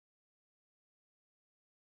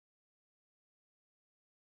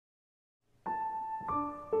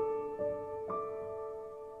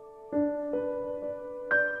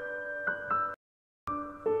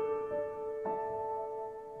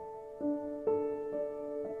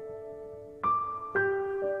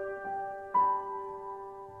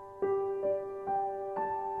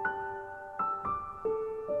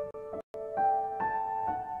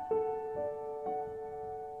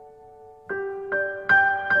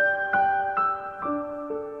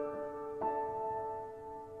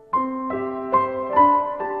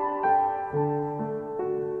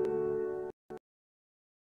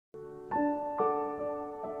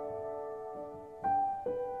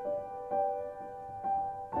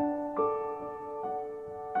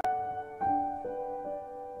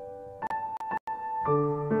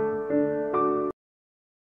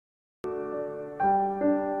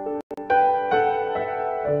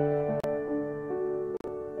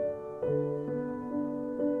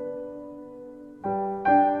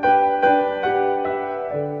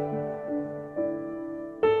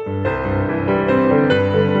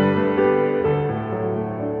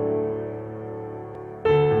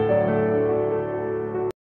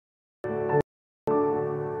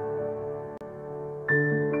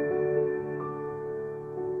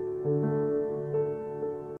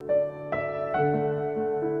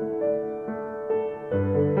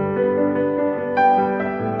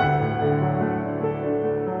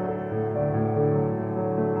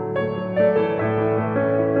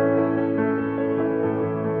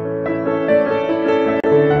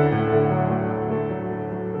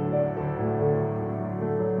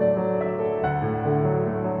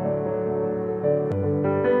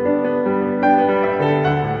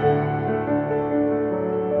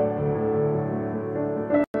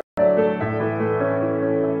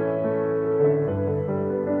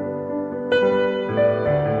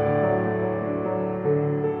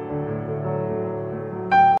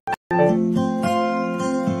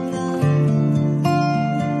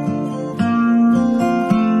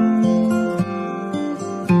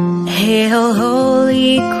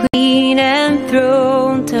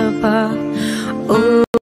Maria,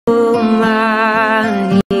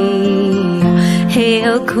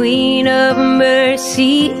 hail Queen of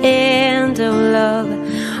mercy and of love.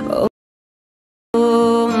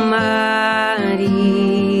 Oh Maria,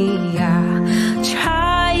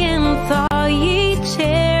 triumph all ye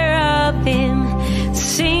cherubim,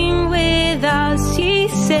 sing with us ye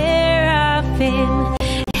seraphim,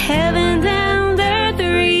 heaven and earth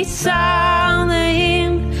resound the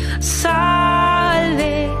hymn,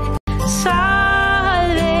 Salve,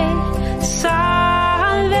 Salve,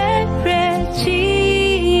 Salve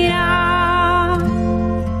Regina.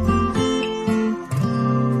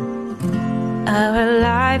 Our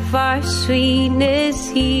life, our sweetness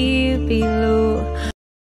here below.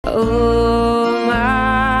 Oh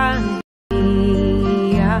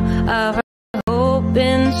Maria, our hope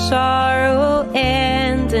in sorrow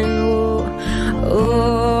and in woe.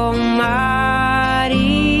 Oh Maria,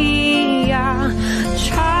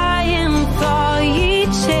 triumph all ye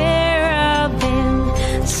cherubim,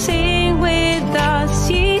 sing with us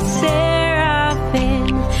ye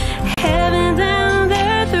seraphim, heaven and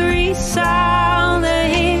earth resound the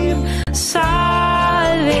hymn,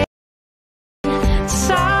 Salve,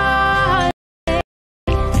 Salve,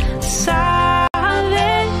 Salve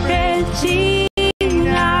Regina.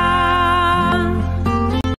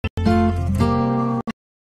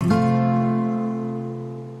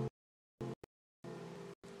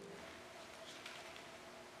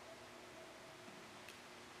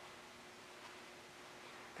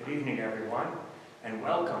 Good evening, everyone, and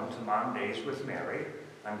welcome to Momdays with Mary.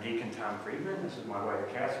 I'm Deacon Tom Friedman. This is my wife,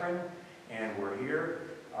 Catherine, and we're here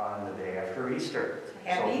on the day after Easter.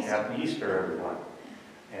 Happy Easter, everyone.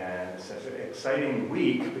 And it's an exciting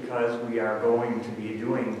week because we are doing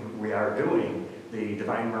the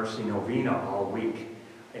Divine Mercy Novena all week.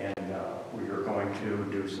 And we are going to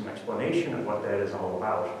do some explanation of what that is all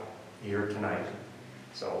about here tonight.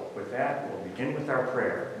 So with that, we'll begin with our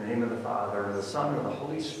prayer. In the name of the Father, and of the Son, and of the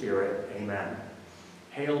Holy Spirit, amen.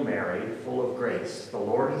 Hail Mary, full of grace, the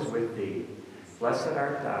Lord is with thee. Blessed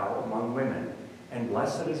art thou among women, and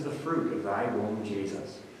blessed is the fruit of thy womb,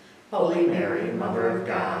 Jesus. Holy Mary, Mother of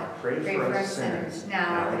God, pray for us sinners,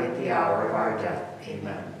 now and at the hour of our death.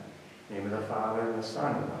 Amen. In the name of the Father, and the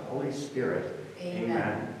Son, and the Holy Spirit,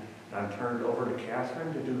 amen. And I'm turned over to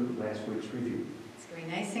Catherine to do last week's review. It's going to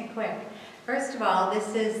be nice and quick. First of all,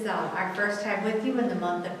 this is our first time with you in the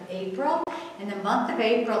month of April. And the month of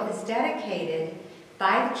April is dedicated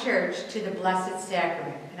by the church to the Blessed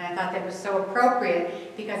Sacrament. And I thought that was so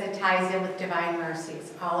appropriate because it ties in with Divine Mercy.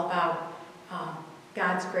 It's all about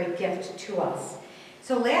God's great gift to us.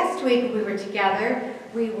 So last week we were together.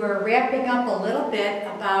 We were wrapping up a little bit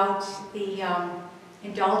about the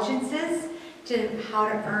indulgences, to how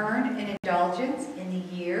to earn an indulgence in the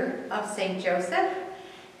year of St. Joseph.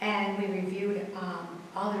 And we reviewed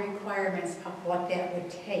all the requirements of what that would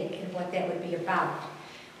take and what that would be about.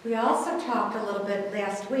 We also talked a little bit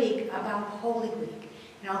last week about Holy Week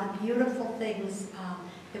and all the beautiful things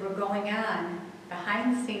that were going on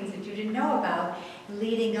behind the scenes that you didn't know about,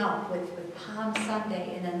 leading up with Palm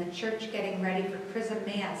Sunday, and then the church getting ready for Chrism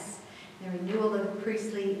Mass, and the renewal of the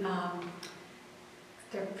priestly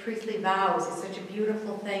vows is such a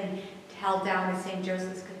beautiful thing held down at St.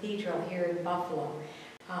 Joseph's Cathedral here in Buffalo.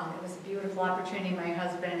 It was a beautiful opportunity. My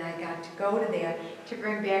husband and I got to go to that to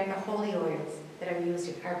bring back the holy oils that are used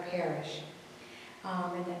in our parish.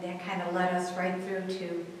 And then that kind of led us right through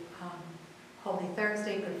to Holy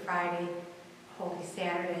Thursday, Good Friday, Holy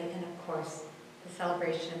Saturday, and of course the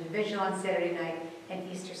celebration of the Vigil on Saturday night and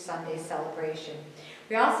Easter Sunday celebration.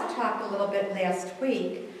 We also talked a little bit last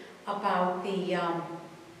week about the, we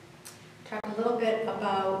talked a little bit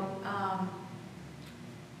about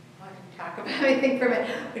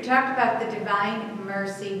we talked about the Divine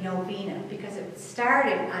Mercy Novena because it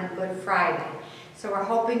started on Good Friday. So we're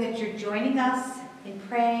hoping that you're joining us in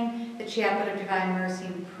praying the Chaplet of Divine Mercy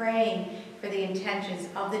and praying for the intentions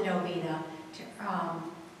of the novena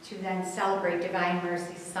to then celebrate Divine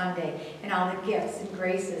Mercy Sunday and all the gifts and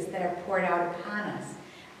graces that are poured out upon us.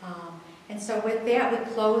 And so with that, we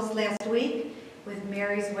closed last week with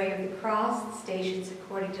Mary's Way of the Cross, the Stations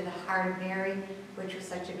According to the Heart of Mary, which was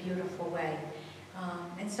such a beautiful way.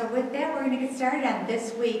 And so with that, we're going to get started on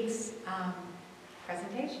this week's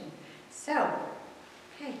presentation. So,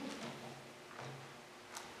 okay.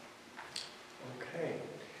 Okay,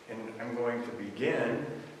 and I'm going to begin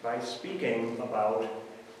by speaking about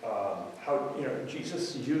how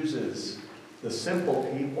Jesus uses the simple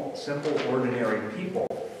people, simple ordinary people,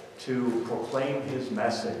 to proclaim his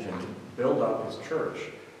message and to build up his church.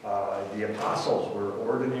 The apostles were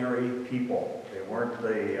ordinary people. They weren't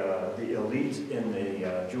the elite in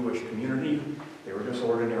the Jewish community. They were just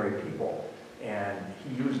ordinary people. And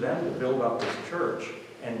he used them to build up his church.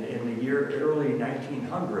 And in the early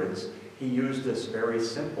 1900s, he used this very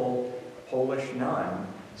simple Polish nun,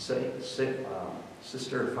 Sister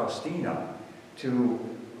Faustina, to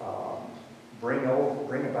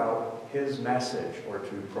bring about his message, or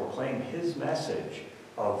to proclaim his message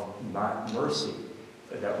of mercy.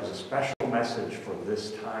 That was a special message for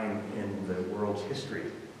this time in the world's history.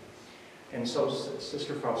 And so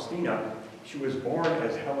Sister Faustina, she was born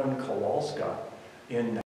as Helen Kowalska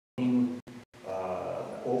in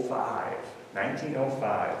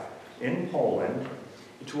 1905 in Poland,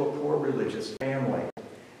 to a poor religious family.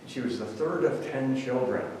 She was the third of 10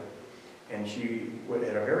 children. And she,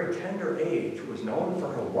 at a very tender age, was known for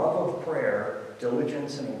her love of prayer,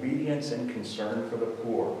 diligence and obedience, and concern for the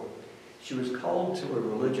poor. She was called to a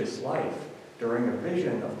religious life during a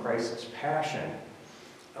vision of Christ's Passion,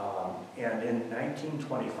 and in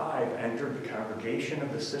 1925 entered the congregation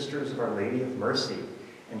of the Sisters of Our Lady of Mercy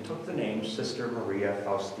and took the name Sister Maria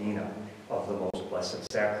Faustina of the Most Blessed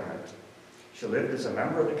Sacrament. She lived as a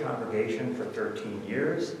member of the congregation for 13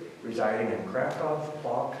 years, residing in Krakow,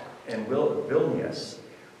 Płock, and Vilnius,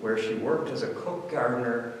 where she worked as a cook,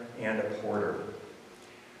 gardener, and a porter.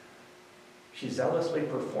 She zealously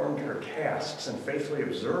performed her tasks and faithfully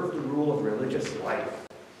observed the rule of religious life.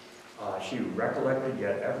 She recollected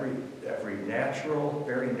yet every very natural,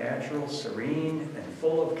 serene, and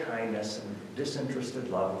full of kindness and disinterested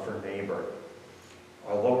love of her neighbor.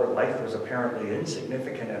 Although her life was apparently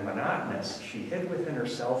insignificant and monotonous, she hid within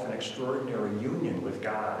herself an extraordinary union with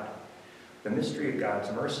God. The mystery of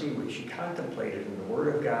God's mercy, which she contemplated in the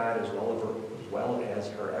Word of God as well as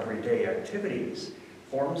her everyday activities,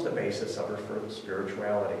 forms the basis of her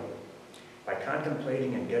spirituality. By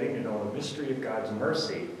contemplating and getting to know the mystery of God's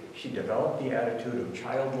mercy, she developed the attitude of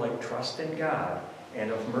childlike trust in God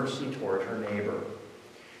and of mercy toward her neighbor.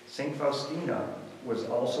 St. Faustina was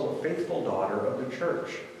also a faithful daughter of the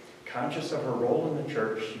Church. Conscious of her role in the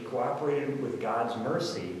Church, she cooperated with God's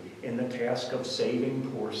mercy in the task of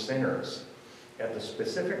saving poor sinners. At the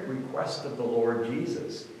specific request of the Lord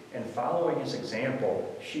Jesus, and following his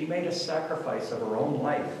example, she made a sacrifice of her own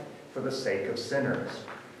life for the sake of sinners.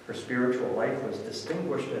 Her spiritual life was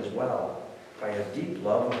distinguished as well by a deep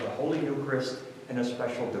love of the Holy Eucharist and a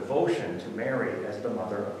special devotion to Mary as the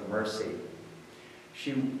Mother of Mercy.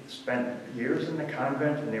 She spent years in the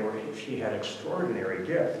convent, and she had extraordinary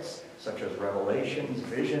gifts, such as revelations,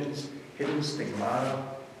 visions, hidden stigmata,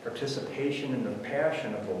 participation in the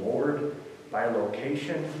passion of the Lord,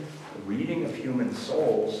 bilocation, the reading of human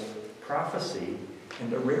souls, prophecy,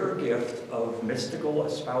 and the rare gift of mystical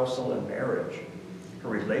espousal and marriage. Her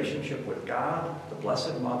relationship with God, the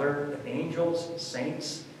Blessed Mother, the angels,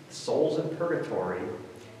 saints, souls in purgatory,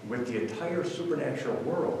 with the entire supernatural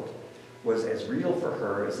world, was as real for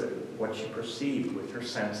her as what she perceived with her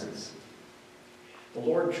senses. The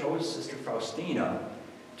Lord chose Sister Faustina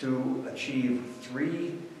to achieve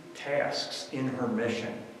 3 tasks in her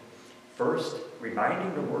mission. First,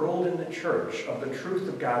 reminding the world and the Church of the truth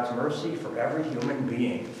of God's mercy for every human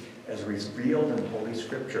being, as revealed in Holy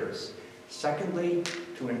Scriptures. Secondly,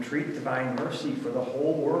 to entreat divine mercy for the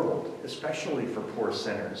whole world, especially for poor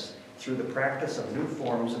sinners, through the practice of new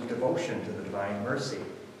forms of devotion to the divine mercy.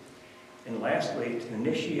 And lastly, to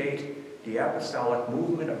initiate the apostolic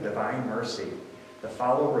movement of divine mercy, the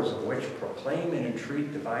followers of which proclaim and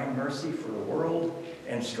entreat divine mercy for the world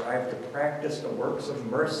and strive to practice the works of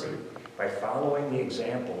mercy by following the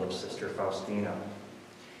example of Sister Faustina.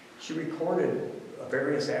 She recorded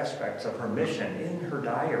various aspects of her mission in her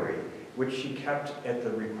diary, which she kept at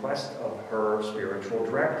the request of her spiritual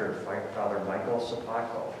director, Father Michael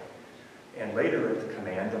Sopaco, and later at the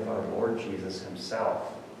command of our Lord Jesus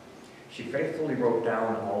himself. She faithfully wrote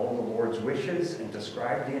down all of the Lord's wishes and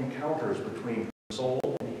described the encounters between her soul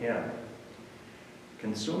and him.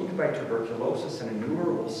 Consumed by tuberculosis and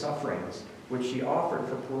innumerable sufferings, which she offered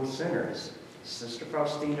for poor sinners, Sister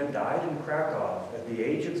Faustina died in Krakow at the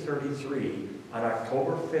age of 33 on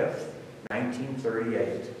October 5th,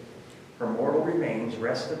 1938. Her mortal remains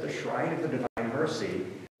rest at the shrine of the Divine Mercy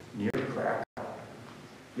near Krakow.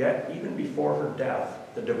 Yet, even before her death,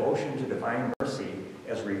 the devotion to Divine Mercy,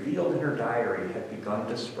 as revealed in her diary, had begun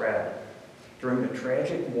to spread. During the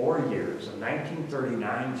tragic war years of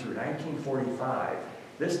 1939 through 1945,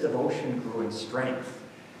 this devotion grew in strength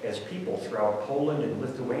as people throughout Poland and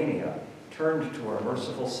Lithuania turned to our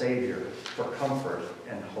merciful Savior for comfort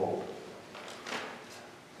and hope.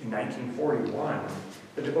 In 1941,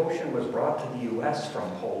 the devotion was brought to the U.S.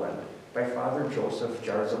 from Poland by Father Joseph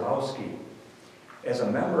Jarzabowski. As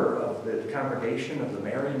a member of the Congregation of the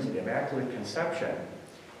Marians of the Immaculate Conception,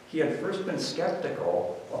 he had first been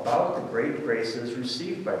skeptical about the great graces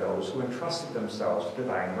received by those who entrusted themselves to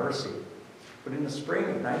divine mercy. But in the spring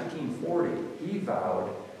of 1940, he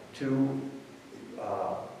vowed to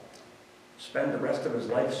spend the rest of his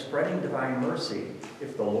life spreading divine mercy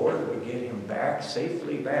if the Lord would get him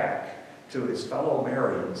safely back to his fellow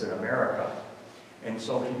Marians in America. And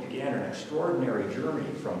so he began an extraordinary journey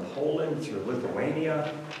from Poland through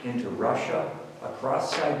Lithuania, into Russia,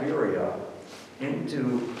 across Siberia,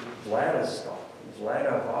 into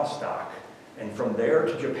Vladivostok, and from there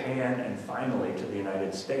to Japan, and finally to the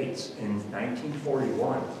United States in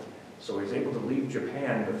 1941. So he was able to leave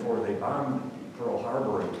Japan before they bombed Pearl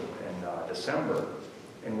Harbor in December,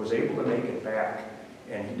 and was able to make it back.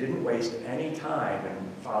 And he didn't waste any time in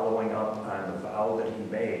following up on the vow that he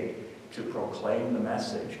made to proclaim the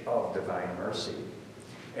message of divine mercy.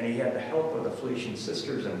 And he had the help of the Felician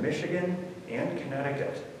Sisters in Michigan and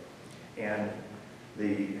Connecticut. And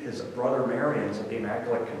his brother Marians of the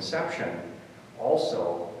Immaculate Conception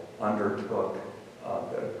also undertook a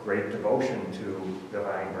great devotion to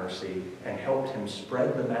divine mercy and helped him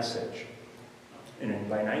spread the message. And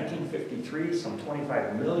by 1953, some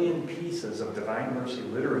 25 million pieces of divine mercy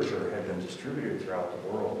literature had been distributed throughout the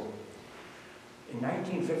world. In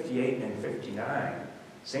 1958 and 59,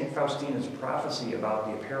 St. Faustina's prophecy about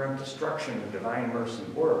the apparent destruction of divine mercy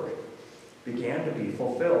work began to be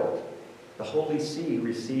fulfilled. The Holy See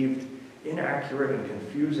received inaccurate and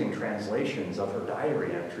confusing translations of her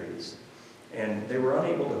diary entries, and they were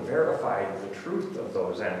unable to verify the truth of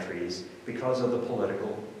those entries because of the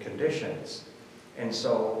political conditions. And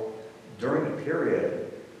so, during the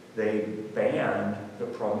period, they banned the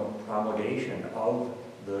promulgation of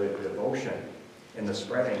the devotion and the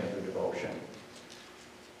spreading of the devotion.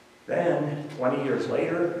 Then, 20 years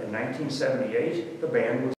later, in 1978, the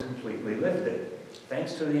ban was completely lifted,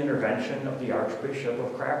 thanks to the intervention of the Archbishop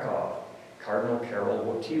of Krakow, Cardinal Karol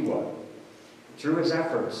Wojtyła. Through his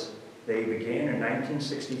efforts, they began in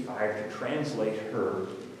 1965 to translate her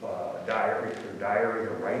diary,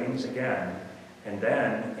 her writings again. And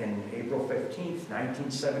then, in April 15th,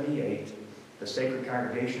 1978, the Sacred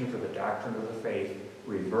Congregation for the Doctrine of the Faith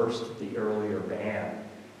reversed the earlier ban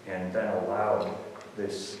and then allowed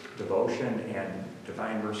this devotion and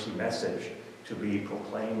divine mercy message to be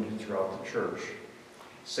proclaimed throughout the church.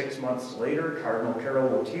 6 months later, Cardinal Karol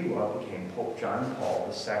Wojtyła became Pope John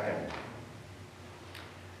Paul II.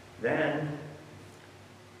 Then,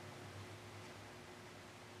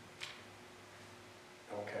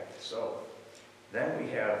 then we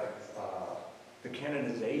have the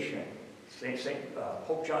canonization.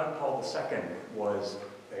 Pope John Paul II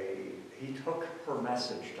he took her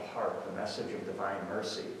message to heart, the message of divine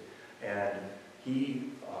mercy, and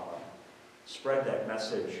he spread that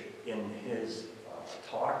message in his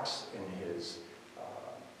talks, in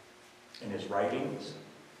his writings,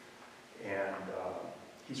 and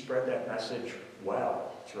he spread that message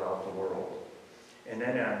well throughout the world. And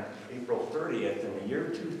then on April 30th, in the year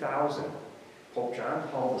 2000, Pope John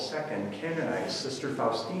Paul II canonized Sister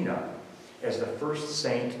Faustina as the first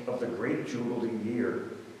saint of the Great Jubilee year.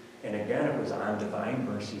 And again, it was on Divine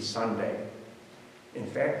Mercy Sunday. In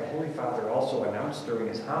fact, the Holy Father also announced during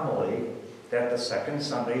his homily that the second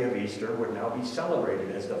Sunday of Easter would now be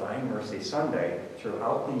celebrated as Divine Mercy Sunday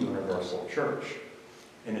throughout the Universal Church.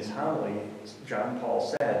 In his homily, John Paul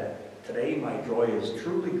said, "Today my joy is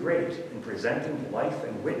truly great in presenting the life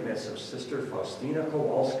and witness of Sister Faustina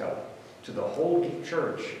Kowalska to the whole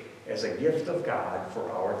Church as a gift of God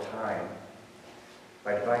for our time.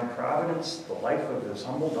 By divine providence, the life of this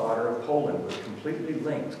humble daughter of Poland was completely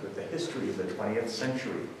linked with the history of the 20th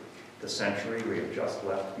century, the century we have just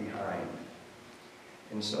left behind."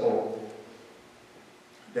 And so,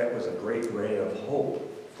 that was a great ray of hope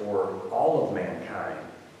for all of mankind,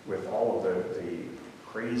 with all of the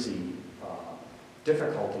crazy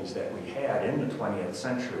difficulties that we had in the 20th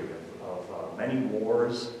century of many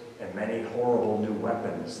wars and many horrible new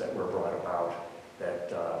weapons that were brought about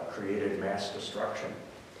that created mass destruction.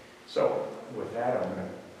 So, with that, I'm going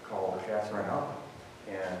to call Catherine up,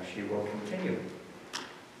 and she will continue.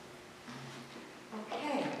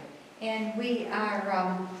 Okay, and we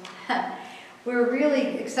are we're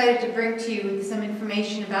really excited to bring to you some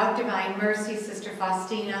information about Divine Mercy, Sister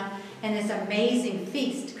Faustina, and this amazing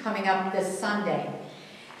feast coming up this Sunday.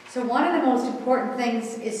 So one of the most important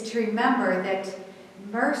things is to remember that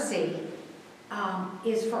mercy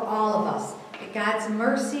is for all of us. That God's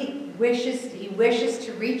mercy He wishes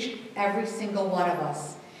to reach every single one of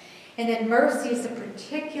us. And that mercy is a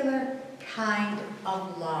particular kind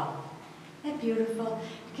of love. Isn't that beautiful?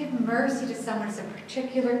 give mercy to someone is a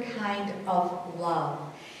particular kind of love.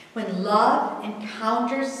 When love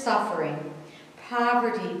encounters suffering,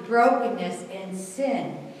 poverty, brokenness, and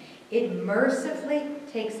sin, it mercifully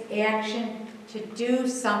takes action to do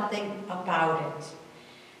something about it.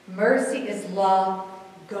 Mercy is love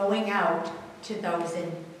going out to those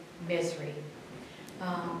in misery.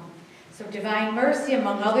 So divine mercy,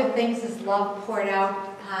 among other things, is love poured out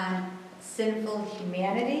upon sinful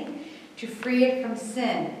humanity to free it from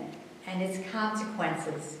sin and its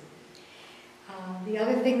consequences. The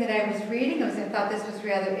other thing that I was reading, I thought this was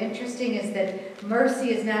rather interesting, is that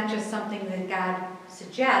mercy is not just something that God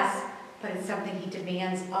suggests, but it's something He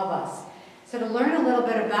demands of us. So to learn a little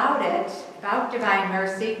bit about it, about divine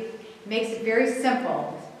mercy, makes it very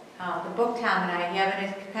simple. The book Tom and I have, and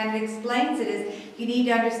it kind of explains it, is you need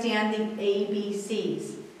to understand the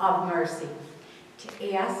ABCs of mercy.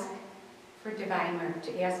 To ask for divine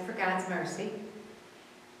mercy, to ask for God's mercy.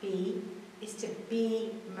 B is to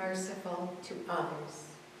be merciful to others.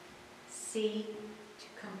 C, to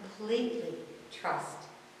completely trust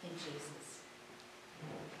in Jesus.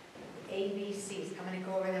 The ABCs, I'm going to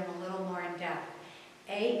go over them a little more in depth.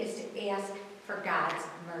 A is to ask for God's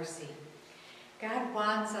mercy. God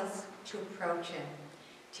wants us to approach Him,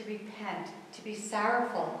 to repent, to be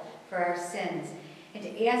sorrowful for our sins, and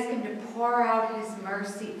to ask Him to pour out His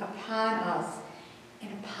mercy upon us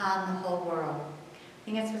and upon the whole world. I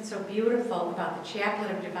think that's what's so beautiful about the Chaplet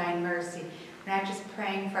of Divine Mercy. We're not just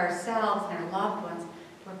praying for ourselves and our loved ones,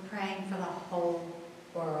 we're praying for the whole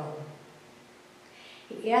world.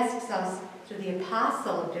 He asks us through the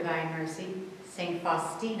Apostle of Divine Mercy, St.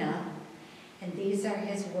 Faustina, and these are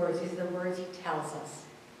his words, these are the words he tells us.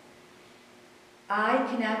 I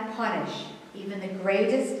cannot punish even the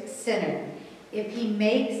greatest sinner if he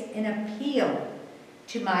makes an appeal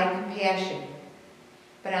to my compassion.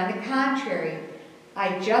 But on the contrary,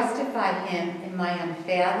 I justify him in my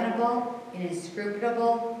unfathomable and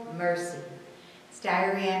inscrutable mercy. It's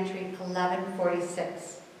diary entry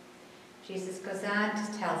 1146. Jesus goes on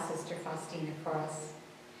to tell Sister Faustina for us.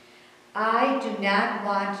 I do not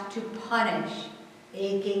want to punish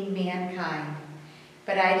aching mankind,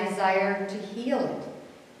 but I desire to heal it,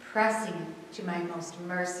 pressing it to my most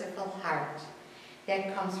merciful heart.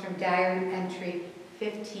 That comes from diary entry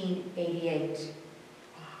 1588.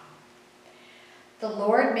 The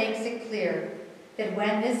Lord makes it clear that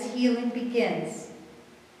when this healing begins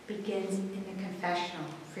in the confessional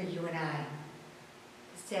for you and I.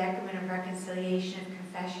 The sacrament of reconciliation and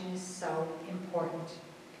confession is so important.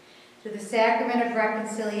 Through the sacrament of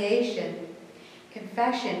reconciliation,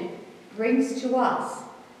 confession brings to us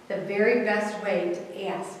the very best way to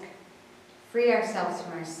ask, to free ourselves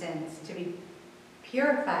from our sins, to be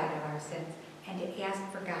purified of our sins, and to ask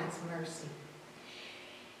for God's mercy.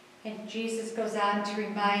 And Jesus goes on to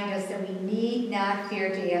remind us that we need not fear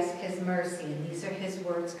to ask His mercy, and these are His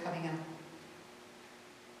words coming up.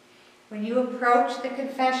 When you approach the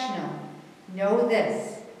confessional, know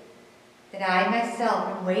this, that I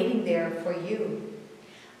myself am waiting there for you.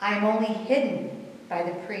 I am only hidden by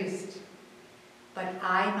the priest, but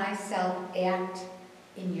I myself act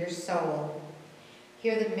in your soul.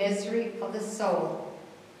 Here the misery of the soul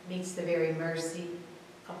meets the very mercy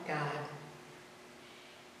of God.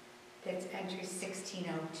 That's entry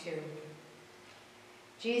 1602.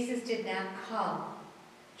 Jesus did not come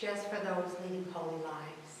just for those leading holy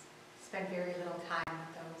lives. Spent very little time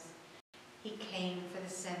with those. He came for the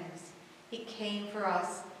sinners. He came for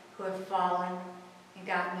us who have fallen and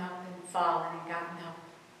gotten up and fallen and gotten up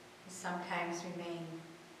and sometimes remain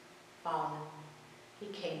fallen. He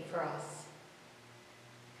came for us.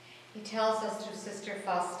 He tells us through Sister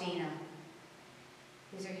Faustina,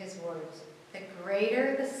 these are his words, the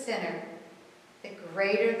greater the sinner, the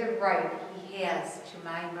greater the right he has to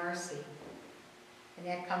my mercy. And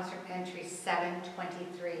that comes from entry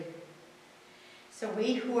 723. So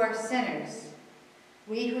we who are sinners,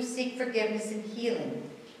 we who seek forgiveness and healing,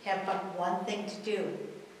 have but one thing to do.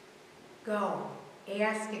 Go,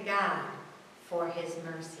 ask God for His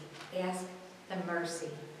mercy. Ask the mercy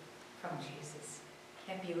from Jesus.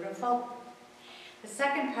 Isn't that beautiful? The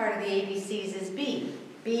second part of the ABCs is B.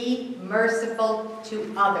 Be merciful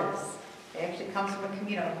to others. It actually comes from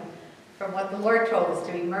from what the Lord told us,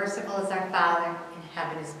 to be merciful as our Father in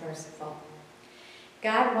heaven is merciful.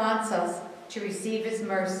 God wants us to receive His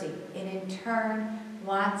mercy, and in turn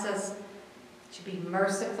wants us to be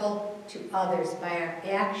merciful to others by our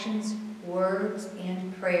actions, words,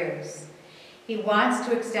 and prayers. He wants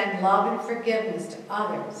to extend love and forgiveness to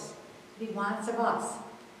others. He wants of us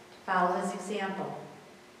to follow His example,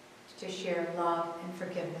 to share love and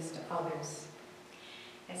forgiveness to others.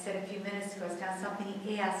 I said a few minutes ago, it's not something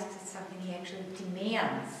he asks, it's something he actually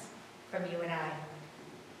demands from you and I.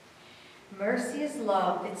 Mercy is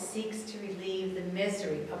love that seeks to relieve the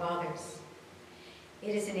misery of others.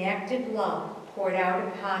 It is an active love poured out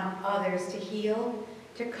upon others to heal,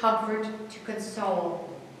 to comfort, to console,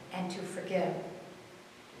 and to forgive.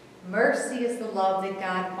 Mercy is the love that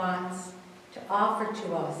God wants to offer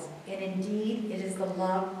to us, and indeed it is the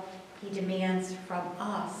love he demands from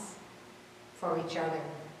us for each other.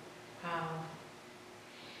 Wow.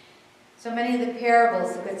 So many of the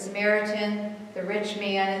parables, the Good Samaritan, the rich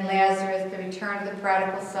man, and Lazarus, the return of the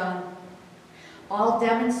prodigal son, all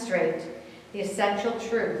demonstrate the essential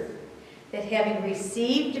truth that having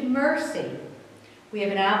received mercy, we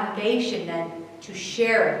have an obligation then to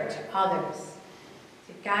share it to others.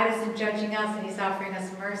 If God isn't judging us and he's offering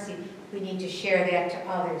us mercy, we need to share that to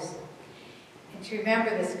others. And to remember,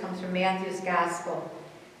 this comes from Matthew's Gospel.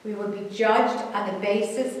 We will be judged on the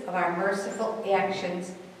basis of our merciful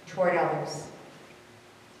actions toward others.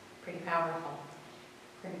 Pretty powerful.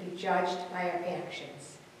 We're going to be judged by our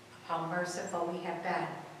actions, of how merciful we have been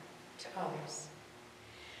to others.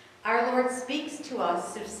 Our Lord speaks to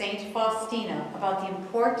us through Saint Faustina about the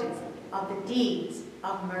importance of the deeds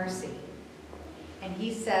of mercy. And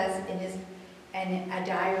he says in a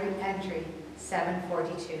diary entry,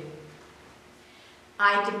 742,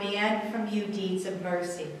 I demand from you deeds of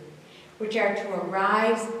mercy, which are to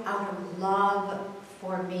arise out of love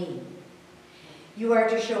for me. You are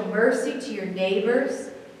to show mercy to your neighbors,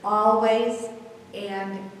 always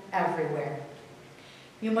and everywhere.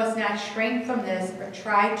 You must not shrink from this or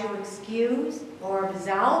try to excuse or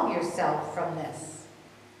absolve yourself from this,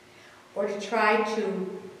 or to try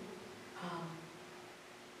to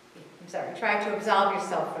absolve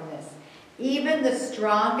yourself from this. Even the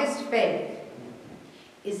strongest faith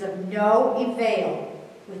is of no avail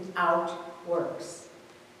without works.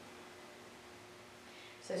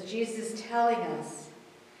 So Jesus is telling us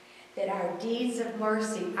that our deeds of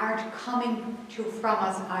mercy aren't coming from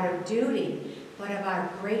us out of duty, but of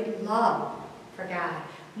our great love for God.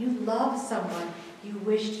 When you love someone, you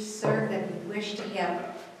wish to serve them, you wish to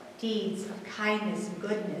have deeds of kindness and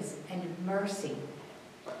goodness and mercy.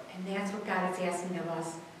 And that's what God is asking of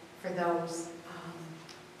us for those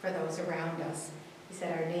around us. He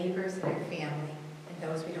said our neighbors and our family and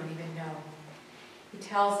those we don't even know. He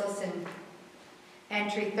tells us in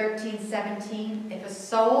entry 13:17, if a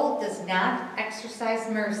soul does not exercise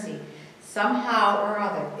mercy, somehow or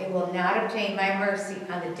other, it will not obtain my mercy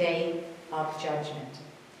on the day of judgment.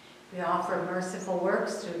 We offer merciful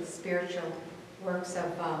works through the spiritual works of,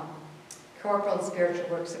 corporal and spiritual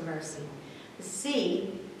works of mercy. The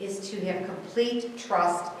C is to have complete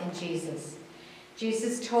trust in Jesus.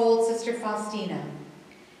 Jesus told Sister Faustina,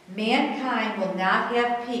 mankind will not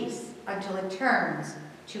have peace until it turns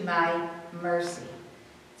to my mercy.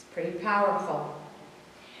 It's pretty powerful.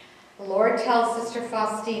 The Lord tells Sister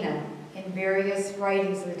Faustina in various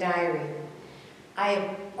writings of the diary, I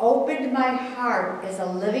have opened my heart as a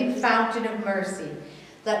living fountain of mercy.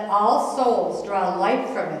 Let all souls draw life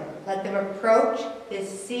from it. Let them approach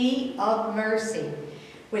this sea of mercy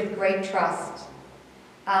with great trust.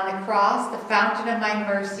 On the cross, the fountain of my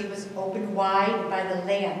mercy was opened wide by the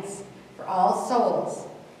lance for all souls.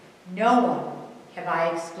 No one have I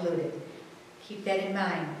excluded. Keep that in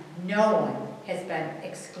mind. No one has been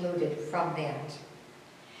excluded from that.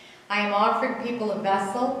 I am offering people a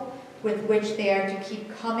vessel with which they are to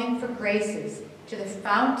keep coming for graces to the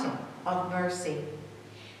fountain of mercy.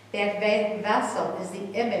 That vessel is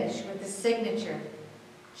the image with the signature,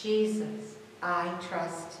 Jesus, I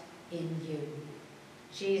trust in you.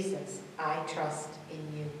 Jesus, I trust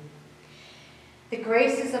in you. The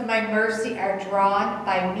graces of my mercy are drawn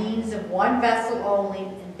by means of one vessel only,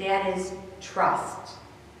 and that is trust.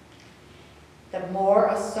 The more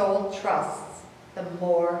a soul trusts, the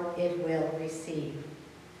more it will receive.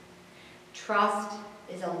 Trust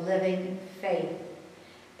is a living faith.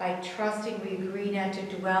 By trusting, we agree not to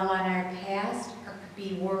dwell on our past or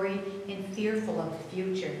be worried and fearful of the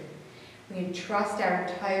future. We entrust our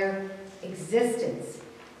entire existence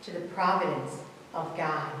to the providence of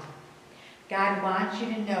God. God wants you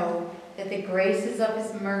to know that the graces of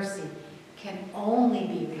his mercy can only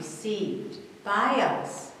be received by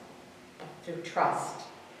us through trust.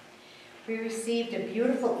 We received a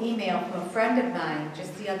beautiful email from a friend of mine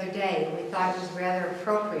just the other day, and we thought it was rather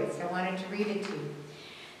appropriate, so I wanted to read it to you.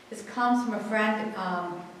 This comes from a friend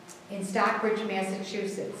in Stockbridge,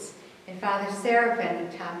 Massachusetts. And Father Seraphin,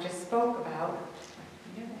 that Tom just spoke about,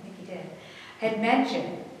 I think he did, had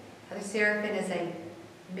mentioned, Father Seraphin is a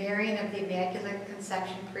Marian of the Immaculate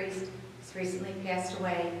Conception priest. He's recently passed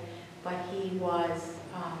away, but he was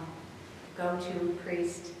go-to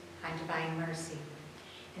priest on Divine Mercy.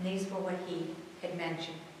 And these were what he had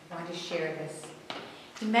mentioned. I want to share this.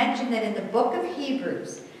 He mentioned that in the book of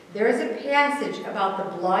Hebrews, there is a passage about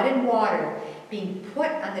the blood and water being put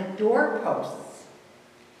on the doorposts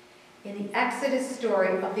in the Exodus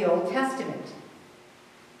story of the Old Testament.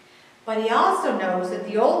 But he also knows that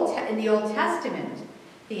in the Old Testament,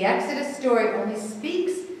 the Exodus story only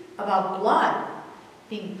speaks about blood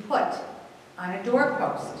being put on a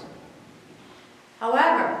doorpost.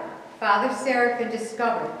 However, Father Seraphim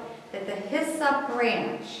discovered that the hyssop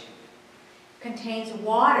branch contains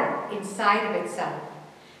water inside of itself.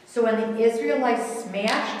 So when the Israelites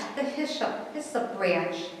smashed the hyssop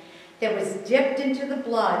branch that was dipped into the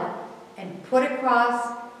blood and put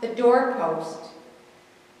across the doorpost,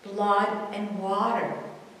 blood and water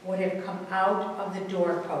would have come out of the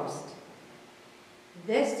doorpost.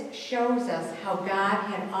 This shows us how God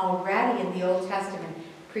had already in the Old Testament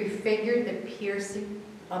prefigured the piercing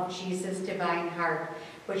of Jesus' divine heart,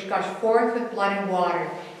 which gushed forth with blood and water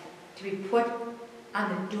to be put on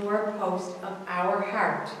the doorpost of our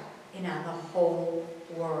heart and on the whole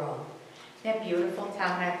world. Isn't that beautiful,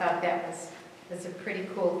 Tom? And I thought that was a pretty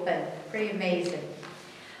cool thing, pretty amazing.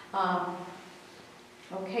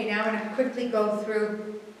 Okay, now I'm going to quickly go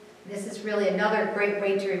through. This is really another great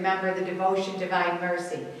way to remember the devotion Divine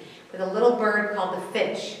Mercy with a little bird called the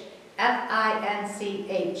finch,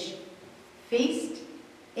 F-I-N-C-H. Feast,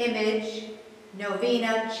 image,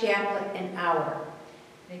 novena, chaplet, and hour.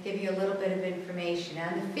 I'm going to give you a little bit of information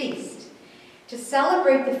on the feast. To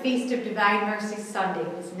celebrate the Feast of Divine Mercy Sunday,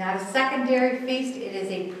 it's not a secondary feast, it is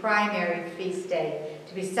a primary feast day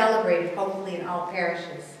to be celebrated hopefully in all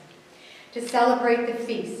parishes. To celebrate the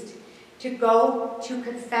feast, to go to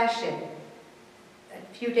confession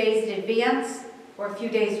a few days in advance or a few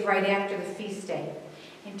days right after the feast day,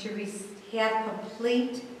 and to have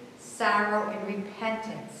complete sorrow and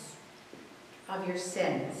repentance of your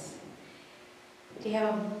sins. To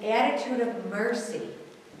have an attitude of mercy,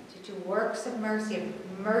 to do works of mercy,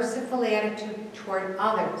 a merciful attitude toward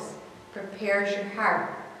others prepares your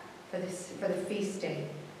heart for the feast day.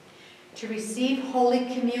 To receive Holy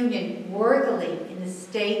Communion worthily in the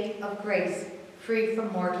state of grace, free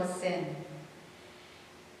from mortal sin.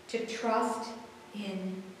 To trust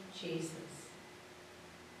in Jesus.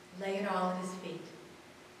 Lay it all at his feet.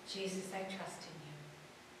 Jesus, I trust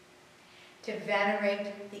in you. To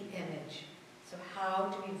venerate the image. So how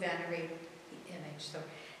do we venerate the image? So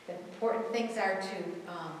the important things are to,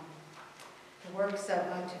 the works of,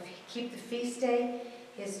 to keep the feast day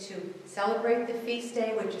is to celebrate the feast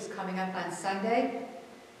day, which is coming up on Sunday.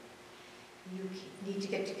 You need to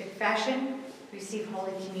get to confession, receive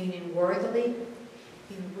Holy Communion worthily.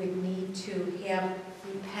 You would need to have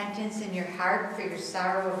repentance in your heart for your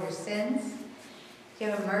sorrow of your sins. To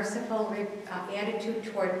have a merciful attitude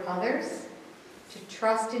toward others. To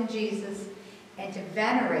trust in Jesus and to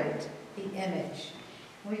venerate the image.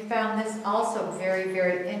 We found this also very,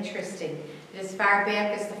 very interesting. As far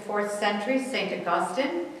back as the 4th century, St.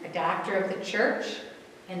 Augustine, a doctor of the church,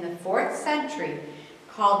 in the 4th century,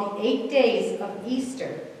 called the 8 days of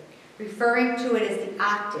Easter, referring to it as the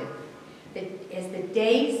octave, as the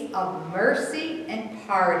days of mercy and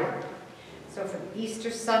pardon. So from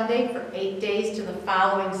Easter Sunday for 8 days to the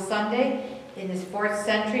following Sunday, in this 4th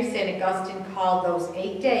century, St. Augustine called those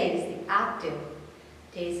 8 days the octave,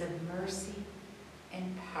 days of mercy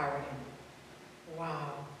and pardon.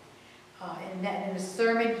 Wow. And then in a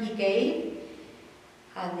sermon he gave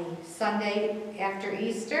on the Sunday after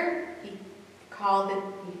Easter, he called it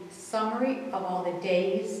the summary of all the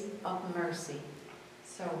days of mercy.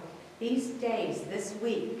 So these days, this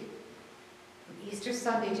week, from Easter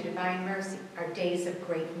Sunday to Divine Mercy, are days of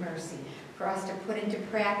great mercy for us to put into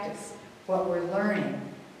practice what we're learning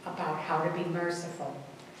about how to be merciful.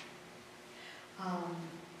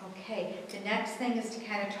 Okay, the next thing is to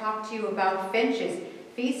kind of talk to you about finches.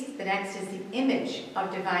 Feast, the next is the image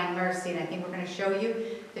of Divine Mercy, and I think we're going to show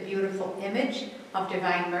you the beautiful image of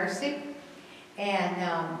Divine Mercy. And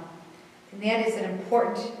that is an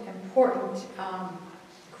important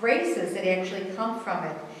graces that actually come from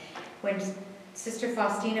it. When Sister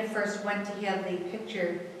Faustina first went to have the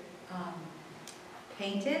picture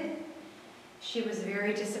painted, she was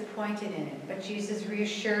very disappointed in it, but Jesus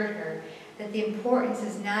reassured her that the importance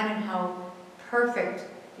is not in how perfect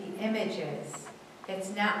the image is.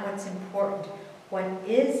 It's not what's important. What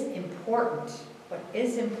is important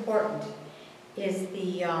is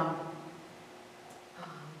the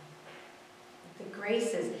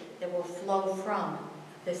graces that will flow from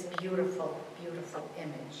this beautiful, beautiful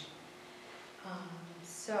image.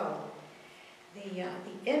 So the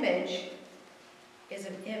image is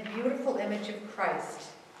a beautiful image of Christ.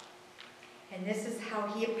 And this is how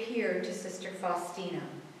he appeared to Sister Faustina.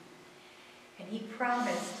 And he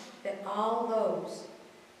promised that all those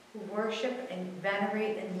who worship and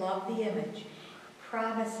venerate and love the image,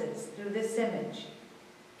 promises through this image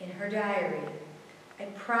in her diary, I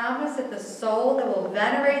promise that the soul that will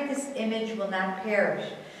venerate this image will not perish.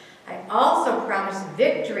 I also promise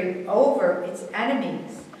victory over its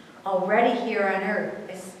enemies already here on earth,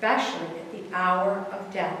 especially at the hour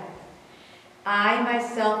of death. I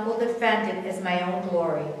myself will defend it as my own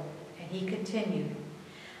glory. And he continued,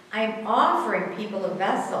 I am offering people a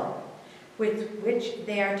vessel with which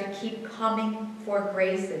they are to keep coming for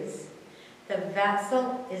graces. The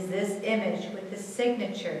vessel is this image with the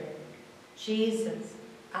signature, Jesus,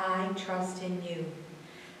 I trust in you.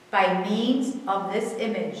 By means of this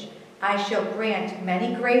image, I shall grant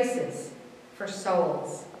many graces for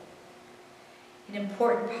souls. An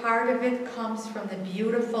important part of it comes from the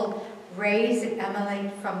beautiful rays that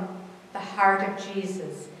emanate from the heart of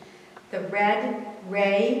Jesus. The red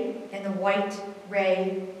ray and the white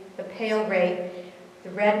ray, the pale ray. The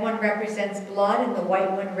red one represents blood and the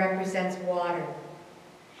white one represents water.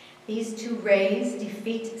 These two rays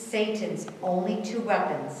defeat Satan's only two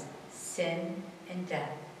weapons, sin and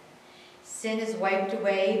death. Sin is wiped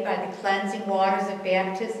away by the cleansing waters of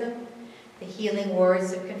baptism, the healing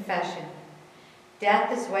words of confession.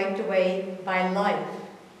 Death is wiped away by life,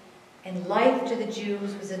 and life to the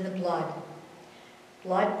Jews was in the blood.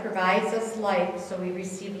 Blood provides us life, so we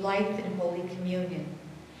receive life in Holy Communion.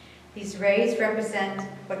 These rays represent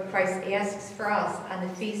what Christ asks for us on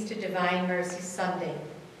the Feast of Divine Mercy Sunday.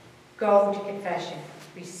 Go to confession,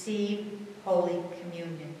 receive Holy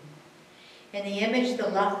Communion. In the image, the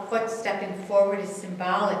left foot stepping forward is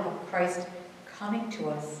symbolic of Christ coming to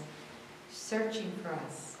us, searching for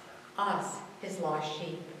us, his lost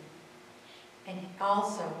sheep. And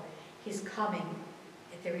also, he's coming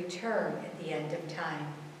at the return at the end of time.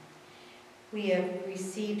 We have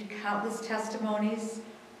received countless testimonies,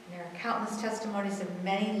 and there are countless testimonies of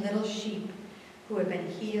many little sheep who have been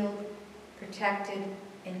healed, protected,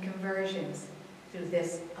 and conversions through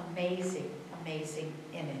this amazing, amazing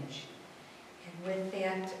image. And with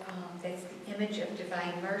that, that's the image of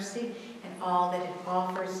divine mercy and all that it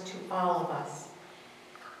offers to all of us.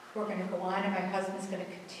 We're going to go on, and my husband's going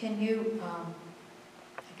to continue.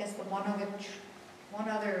 I guess the one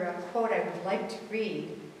other quote I would like to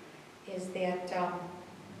read is that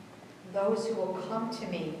those who will come to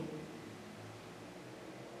me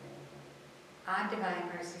on Divine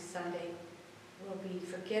Mercy Sunday will be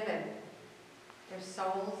forgiven. Their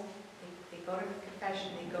souls, they go to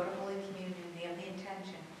confession, they go to Holy Communion, they have the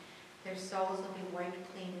intention. Their souls will be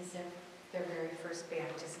wiped clean as if their very first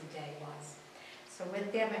baptism day was. So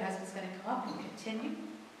with that, my husband's going to come up and continue.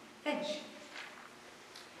 Finch.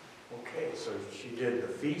 Okay, so she did the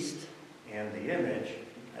feast and the image,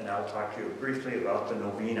 and I'll talk to you briefly about the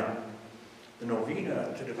novena. The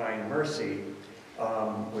novena to Divine Mercy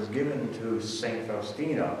was given to St.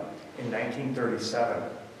 Faustina in 1937.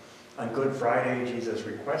 On Good Friday, Jesus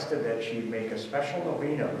requested that she make a special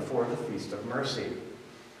novena before the Feast of Mercy,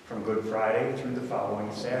 from Good Friday through the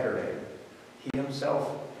following Saturday. He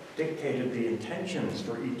himself dictated the intentions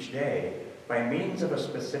for each day. By means of a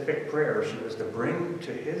specific prayer, she was to bring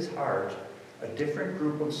to his heart a different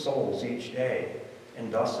group of souls each day,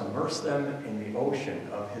 and thus immerse them in the ocean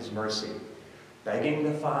of his mercy, begging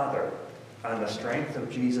the Father, on the strength of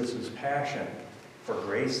Jesus' passion, for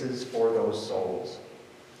graces for those souls.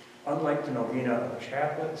 Unlike the novena of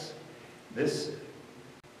chaplets, this...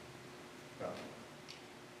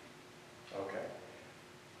 Okay.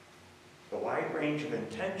 The wide range of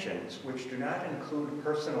intentions, which do not include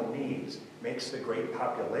personal needs, makes the great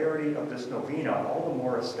popularity of this novena all the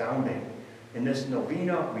more astounding. In this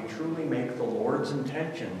novena, we truly make the Lord's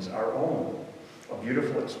intentions our own, a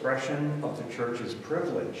beautiful expression of the Church's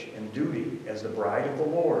privilege and duty as the bride of the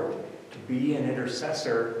Lord to be an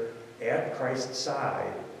intercessor at Christ's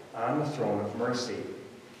side on the throne of mercy.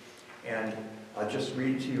 And I'll just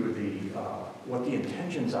read to you what the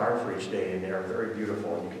intentions are for each day, and they are very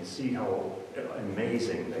beautiful, and you can see how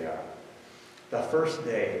amazing they are. The first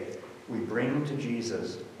day, we bring to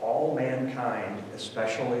Jesus all mankind,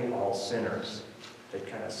 especially all sinners. That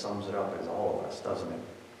kind of sums it up as all of us, doesn't it?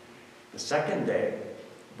 The second day,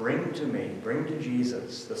 bring to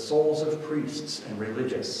Jesus the souls of priests and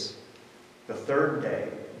religious. The third day,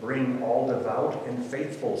 bring all devout and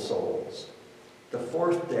faithful souls. The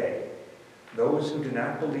fourth day, those who do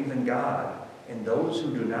not believe in God and those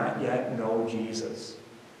who do not yet know Jesus.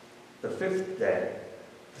 The fifth day,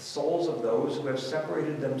 the souls of those who have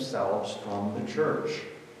separated themselves from the church.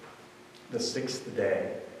 The 6th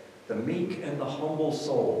day, the meek and the humble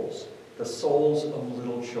souls, the souls of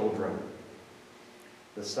little children.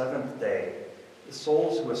 The 7th day, the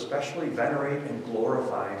souls who especially venerate and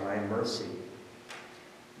glorify my mercy.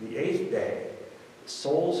 The 8th day, the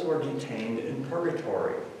souls who are detained in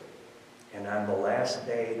purgatory. And on the last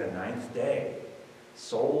day, the 9th day,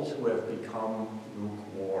 souls who have become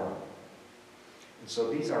lukewarm. And so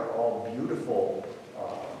these are all beautiful,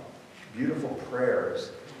 beautiful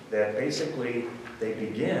prayers that basically they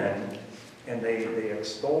begin and they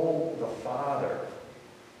extol the Father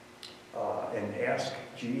and ask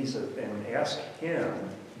Jesus and ask Him,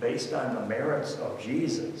 based on the merits of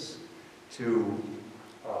Jesus, to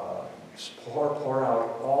pour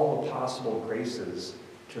out all the possible graces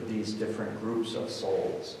to these different groups of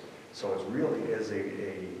souls. So it really is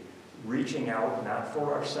a reaching out, not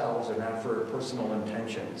for ourselves and not for personal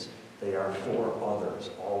intentions. They are for others,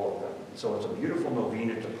 all of them. So it's a beautiful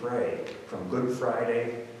novena to pray from Good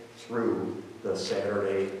Friday through the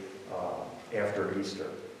Saturday after Easter.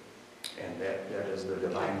 And that is the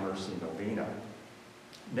Divine Mercy Novena.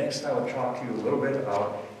 Next, I will talk to you a little bit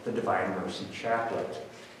about the Divine Mercy Chaplet.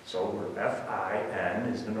 So F-I-N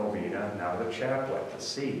is the novena, now the chaplet, the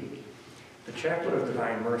C. The Chaplet of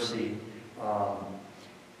Divine Mercy,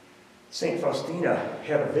 St. Faustina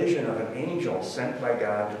had a vision of an angel sent by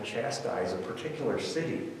God to chastise a particular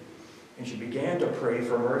city, and she began to pray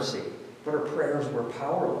for mercy, but her prayers were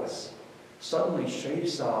powerless. Suddenly she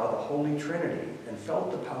saw the Holy Trinity and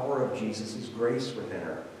felt the power of Jesus' grace within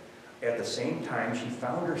her. At the same time, she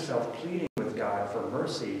found herself pleading with God for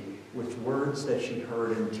mercy with words that she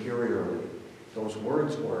heard interiorly. Those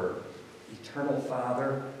words were, "Eternal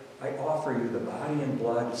Father, I offer you the body and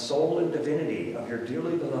blood, soul and divinity of your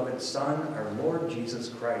dearly beloved Son, our Lord Jesus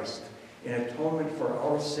Christ, in atonement for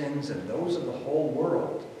our sins and those of the whole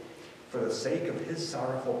world. For the sake of his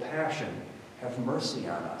sorrowful passion, have mercy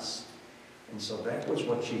on us." And so that was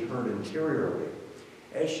what she heard interiorly.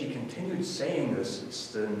 As she continued saying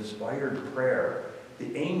this inspired prayer,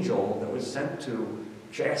 the angel that was sent to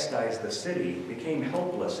chastise the city became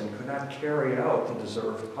helpless and could not carry out the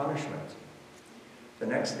deserved punishment. The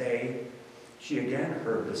next day, she again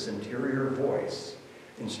heard this interior voice,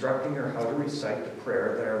 instructing her how to recite the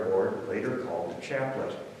prayer that our Lord later called the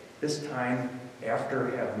chaplet. This time, after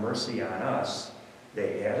 "have mercy on us," the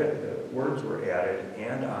words were added,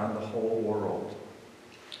 "and on the whole world."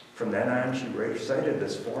 From then on, she recited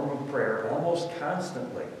this form of prayer almost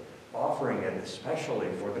constantly, offering it especially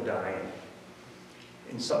for the dying.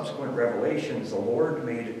 In subsequent revelations, the Lord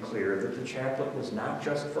made it clear that the chaplet was not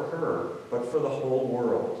just for her, but for the whole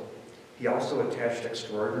world. He also attached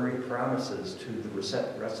extraordinary promises to the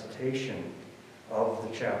recitation of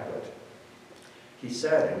the chaplet. He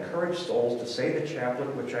said, "Encourage souls to say the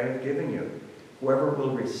chaplet which I have given you. Whoever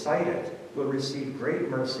will recite it will receive great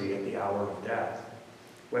mercy at the hour of death.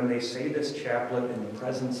 When they say this chaplet in the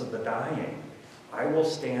presence of the dying, I will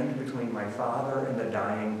stand between my Father and the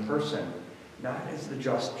dying person, not as the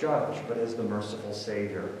just judge, but as the merciful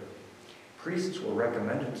Savior. Priests will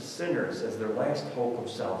recommend it to sinners as their last hope of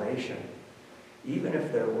salvation. Even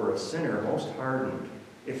if there were a sinner most hardened,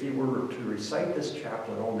 if he were to recite this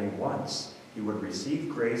chaplet only once, he would receive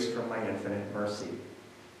grace from my infinite mercy.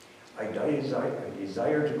 I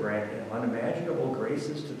desire to grant unimaginable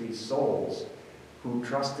graces to these souls who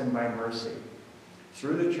trust in my mercy.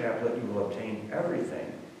 Through the chaplet you will obtain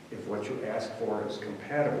everything if what you ask for is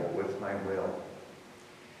compatible with my will."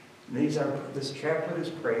 This chaplet is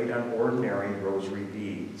prayed on ordinary rosary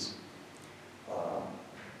beads.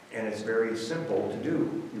 And it's very simple to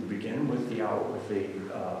do. You begin with the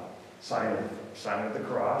sign of the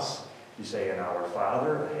cross. You say an Our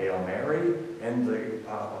Father, a Hail Mary, and the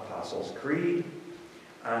Apostles' Creed.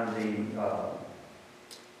 On the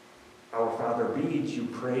Our Father beads, you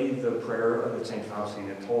pray the prayer that St.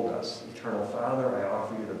 Faustina told us. "Eternal Father, I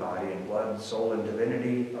offer you the body and blood, soul and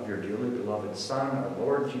divinity of your dearly beloved Son, our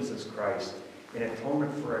Lord Jesus Christ, in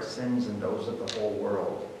atonement for our sins and those of the whole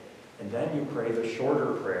world." And then you pray the shorter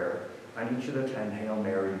prayer on each of the 10 Hail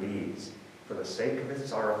Mary beads. "For the sake of his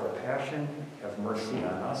sorrowful passion, have mercy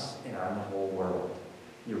on us and on the whole world."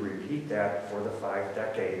 You repeat that for the 5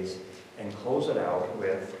 decades and close it out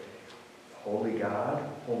with, "Holy God,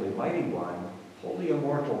 Holy Mighty One, Holy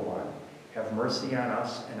Immortal One, have mercy on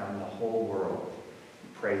us and on the whole world." You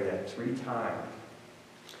pray that 3 times.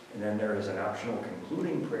 And then there is an optional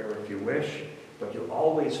concluding prayer if you wish, but you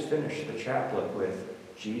always finish the chaplet with,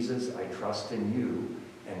 "Jesus, I trust in you,"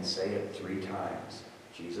 and say it 3 times.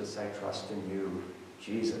 "Jesus, I trust in you.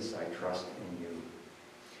 Jesus, I trust in you."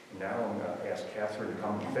 And now I'm going to ask Catherine to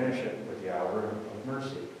come and finish it with the Hour of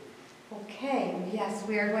Mercy. Okay, yes,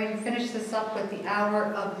 we are going to finish this up with the hour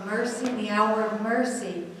of mercy. The hour of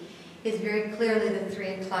mercy is very clearly the 3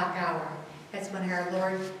 o'clock hour. That's when our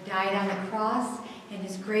Lord died on the cross, and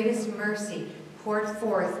his greatest mercy poured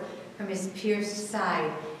forth from his pierced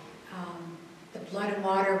side. The blood and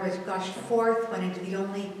water was gushed forth, went into the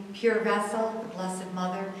only pure vessel, the Blessed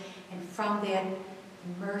Mother, and from that,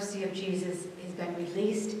 the mercy of Jesus has been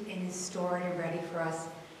released and is stored and ready for us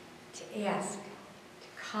to ask, to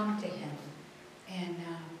come to him, and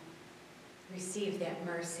receive that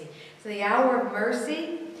mercy. So the hour of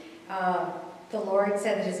mercy, the Lord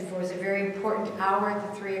said that it was a very important hour at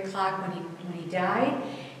the 3 o'clock when he died,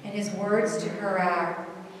 and his words to her are,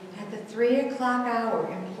 "At the 3 o'clock hour,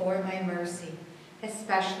 implore my mercy,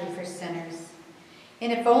 especially for sinners.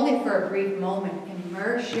 And if only for a brief moment,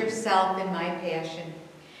 immerse yourself in my passion,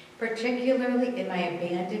 particularly in my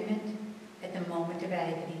abandonment at the moment of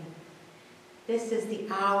agony." This is the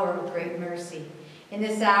hour of great mercy. In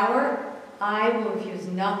this hour, I will refuse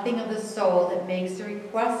nothing of the soul that makes a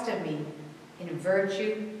request of me in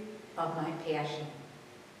virtue of my passion.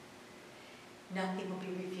 Nothing will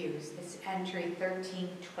be refused. It's entry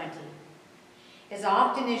 1320. As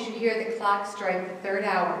often as you hear the clock strike the 3rd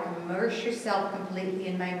hour, immerse yourself completely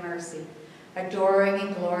in my mercy, adoring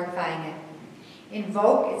and glorifying it.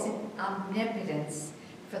 Invoke its omnipotence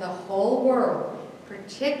for the whole world,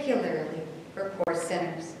 particularly for poor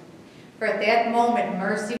sinners. For at that moment,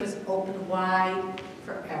 mercy was opened wide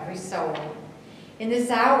for every soul. In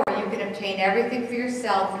this hour, you can obtain everything for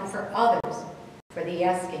yourself and for others for the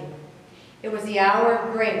asking. It was the hour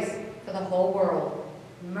of grace for the whole world.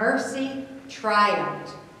 Mercy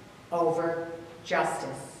triumphed over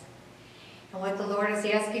justice. And what the Lord is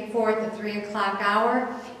asking for at the 3 o'clock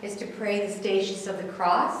hour is to pray the Stations of the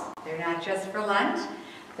Cross. They're not just for Lent.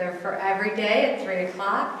 They're for every day at 3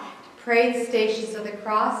 o'clock. To pray the Stations of the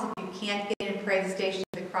Cross. If you can't get in and pray the Stations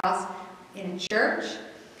of the Cross in a church,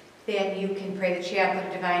 then you can pray the Chaplet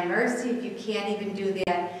of Divine Mercy. If you can't even do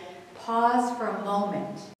that, pause for a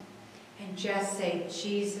moment and just say,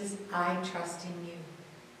 "Jesus, I trust in you.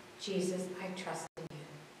 Jesus, I trust in you."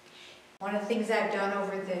 One of the things I've done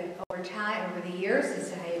over the years,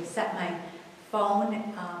 is I have set my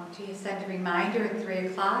phone to send a reminder at 3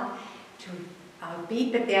 o'clock to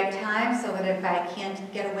beep at that time, so that if I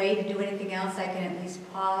can't get away to do anything else, I can at least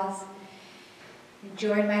pause and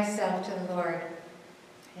join myself to the Lord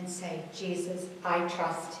and say, "Jesus, I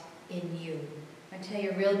trust in you." I'll tell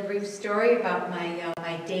you a real brief story about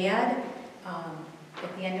my dad.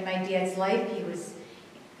 At the end of my dad's life, he was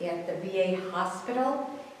at the VA hospital,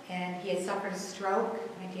 and he had suffered a stroke.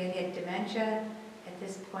 My dad had dementia. At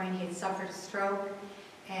this point, he had suffered a stroke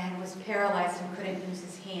and was paralyzed and couldn't use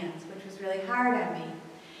his hands, which was really hard on me.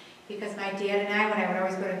 Because my dad and I, when I would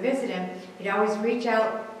always go to visit him, he'd always reach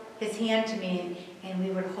out his hand to me, and we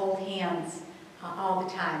would hold hands all the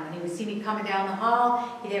time. When he would see me coming down the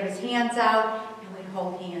hall, he'd have his hands out, and we'd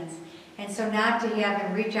hold hands. And so not to have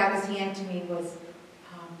him reach out his hand to me was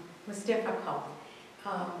difficult.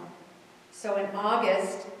 So in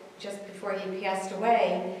August, just before he passed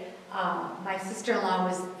away, my sister-in-law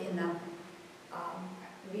was in the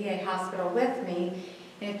VA hospital with me,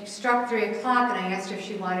 and it struck 3 o'clock, and I asked her if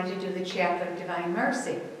she wanted to do the Chaplet of Divine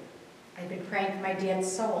Mercy. I'd been praying for my dad's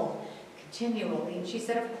soul continually, and she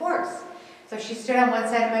said, "Of course." So she stood on one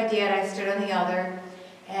side of my dad, I stood on the other,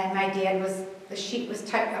 and my dad the sheet was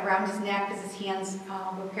tight around his neck because his hands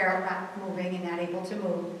were not moving and not able to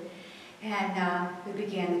move. And we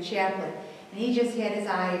began the chaplet. And he just had his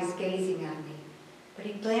eyes gazing on me. But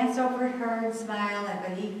he glanced over at her and smiled,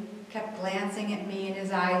 but he kept glancing at me, and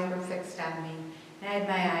his eyes were fixed on me. And I had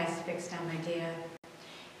my eyes fixed on my dad.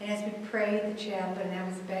 And as we prayed the chaplet, and I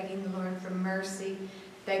was begging the Lord for mercy,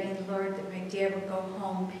 begging the Lord that my dad would go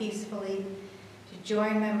home peacefully, to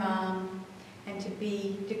join my mom, and to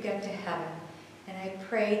get to heaven. And I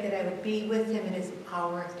prayed that I would be with him in his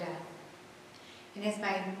hour of death. And as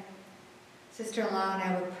my sister-in-law and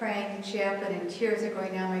I were praying the chaplet, and tears are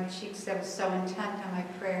going down my cheeks, I was so intent on my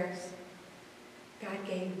prayers, God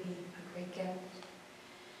gave me a great gift.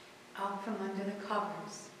 Out from under the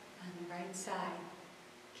covers on the right side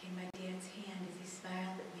came my dad's hand as he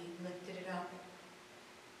smiled at me and lifted it up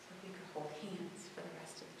so we could hold hands for the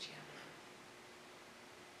rest of the chaplet.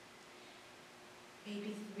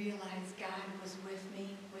 Maybe realize God was with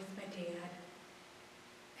me, with my dad,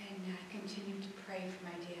 and I continued to pray for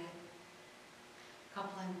my dad. A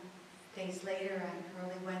couple of days later, on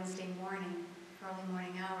early morning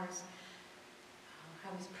hours,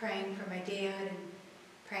 I was praying for my dad and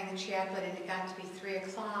praying the chaplet, and it got to be 3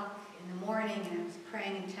 o'clock in the morning, and I was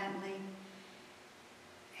praying intently,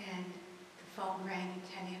 and the phone rang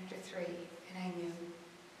at 10 after 3, and I knew.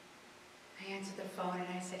 I answered the phone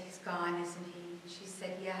and I said, "He's gone, isn't he?" She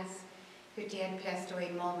said, "Yes, your dad passed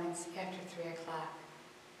away moments after 3 o'clock.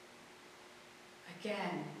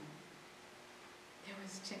 Again, there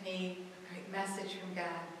was to me a great message from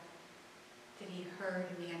God that he heard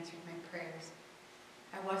and answered my prayers.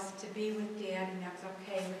 I wasn't to be with Dad, and I was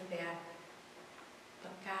okay with that,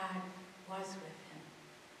 but God was with him,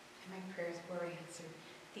 and my prayers were answered.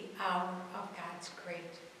 The hour of God's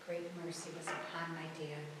great mercy was upon my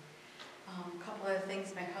dad. A couple of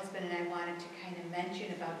things my husband and I wanted to kind of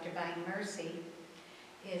mention about divine mercy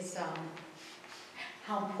is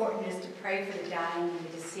how important it is to pray for the dying and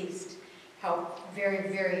the deceased. How very,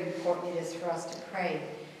 very important it is for us to pray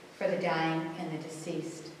for the dying and the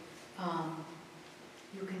deceased.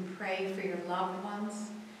 You can pray for your loved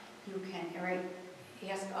ones. You can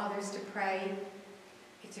ask others to pray.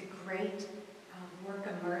 It's a great work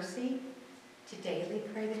of mercy to daily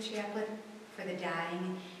pray the chaplet for the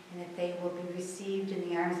dying, and that they will be received in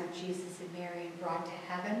the arms of Jesus and Mary and brought to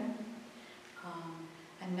heaven.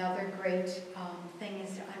 Another great thing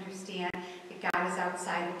is to understand that God is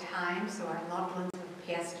outside of time, so our loved ones who have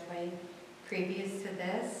passed away previous to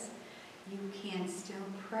this, you can still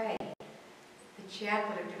pray the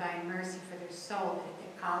chaplet of divine mercy for their soul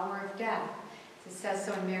at the hour of death. It says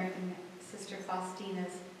so in Sister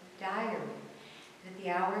Faustina's diary. At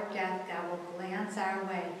the hour of death, God will glance our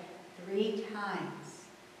way 3 times.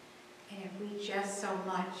 And if we just so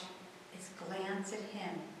much as glance at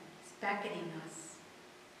him, he's beckoning us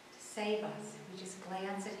to save us. If we just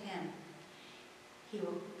glance at him, he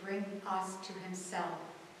will bring us to himself.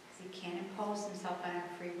 Because he can't impose himself on our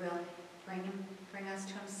free will. Bring us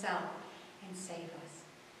to himself and save us.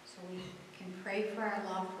 So we can pray for our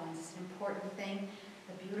loved ones. It's an important thing.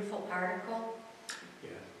 A beautiful article. Yeah,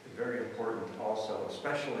 very important also,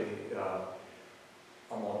 especially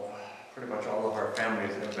almost pretty much all of our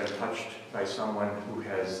families have been touched by someone who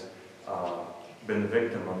has been the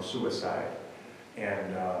victim of suicide.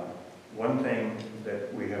 And one thing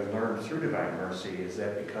that we have learned through divine mercy is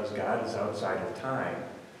that because God is outside of time,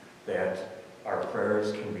 that our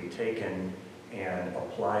prayers can be taken and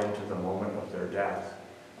applied to the moment of their death,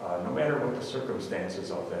 no matter what the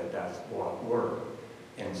circumstances of that death were.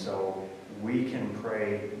 And so we can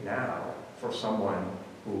pray now for someone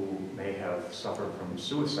who may have suffered from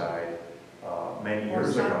suicide many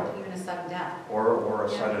years ago. Even a sudden death. Or a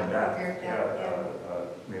sudden death.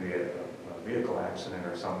 Maybe a vehicle accident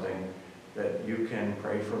or something, that you can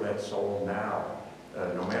pray for that soul now,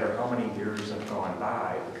 no matter how many years have gone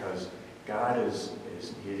by, because God is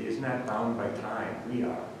not bound by time. We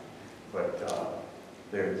are. But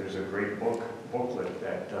there's a great booklet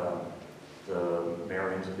that the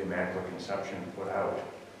Marians of the Immaculate Conception put out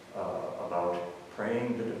about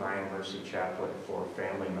praying the Divine Mercy Chaplet for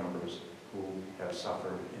family members who have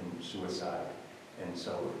suffered in suicide. And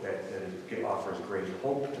so that it offers great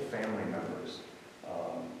hope to family members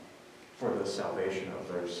for the salvation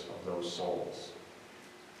of those souls.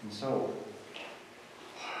 And so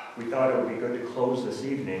we thought it would be good to close this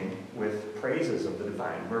evening with praises of the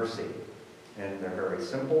Divine Mercy. And they're very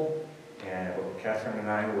simple, and Catherine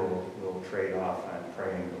and I will trade off on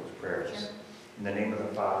praying those prayers. Sure. In the name of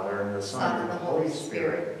the Father, and the Son, and the Holy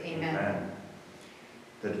Spirit. Amen.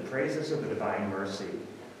 The praises of the Divine Mercy.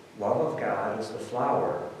 Love of God is the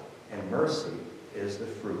flower, and mercy is the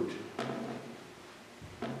fruit.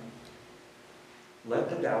 Let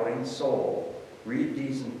the doubting soul read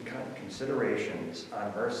these considerations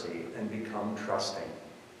on mercy and become trusting.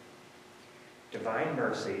 Divine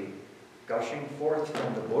mercy, gushing forth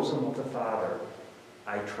from the bosom of the Father,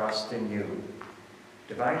 I trust in you.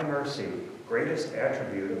 Divine mercy, greatest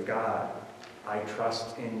attribute of God, I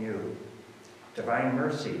trust in you. Divine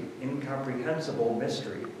mercy, incomprehensible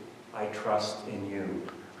mystery, I trust in you.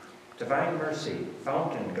 Divine mercy,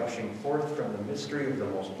 fountain gushing forth from the mystery of the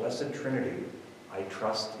most blessed Trinity, I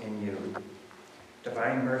trust in you.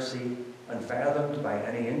 Divine mercy, unfathomed by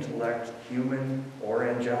any intellect, human or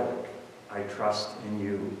angelic, I trust in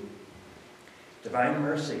you. Divine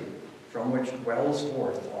mercy, from which wells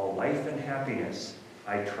forth all life and happiness,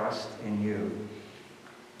 I trust in you.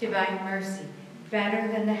 Divine mercy,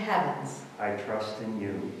 better than the heavens, I trust in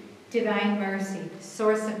you. Divine mercy,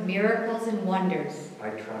 source of miracles and wonders, I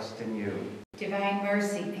trust in you. Divine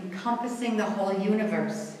mercy, encompassing the whole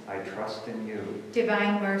universe, I trust in you.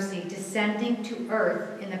 Divine mercy, descending to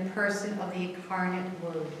earth in the person of the incarnate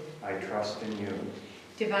Word, I trust in you.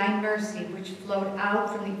 Divine mercy, which flowed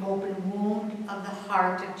out from the open wound of the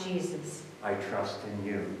heart of Jesus, I trust in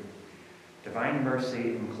you. Divine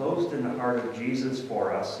mercy enclosed in the heart of Jesus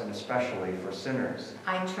for us, and especially for sinners.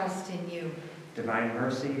 I trust in you. Divine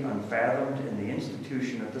mercy unfathomed in the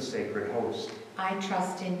institution of the sacred host. I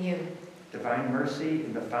trust in you. Divine mercy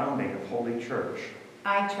in the founding of Holy Church.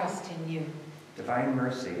 I trust in you. Divine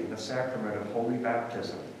mercy in the sacrament of holy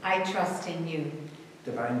baptism. I trust in you.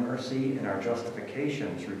 Divine mercy in our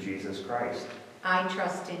justification through Jesus Christ. I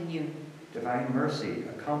trust in you. Divine mercy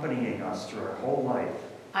accompanying us through our whole life.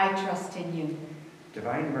 I trust in you.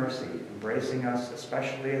 Divine mercy embracing us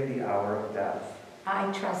especially at the hour of death. I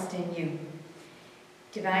trust in you.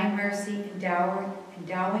 Divine mercy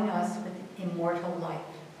endowing us with immortal life.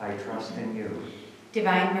 I trust in you.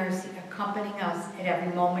 Divine mercy accompanying us at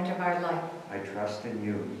every moment of our life. I trust in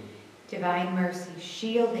you. Divine mercy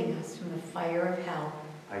shielding us from the fire of hell.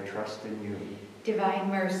 I trust in you. Divine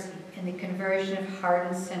mercy in the conversion of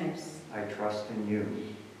hardened sinners. I trust in you.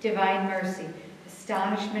 Divine mercy,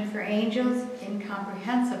 astonishment for angels,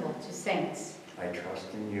 incomprehensible to saints. I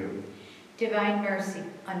trust in you. Divine mercy,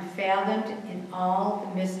 unfathomed in all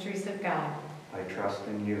the mysteries of God. I trust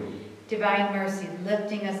in you. Divine mercy,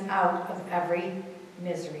 lifting us out of every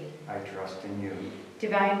misery. I trust in you.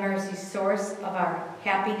 Divine mercy, source of our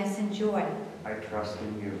happiness and joy. I trust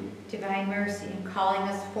in you. Divine mercy in calling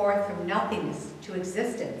us forth from nothingness to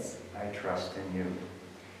existence. I trust in you.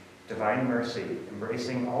 Divine mercy,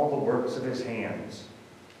 embracing all the works of his hands.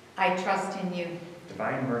 I trust in you.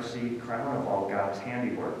 Divine mercy, crown of all God's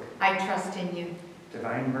handiwork. I trust in you.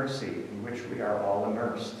 Divine mercy, in which we are all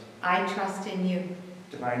immersed. I trust in you.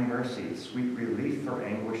 Divine mercy, sweet relief for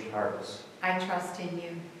anguished hearts. I trust in you.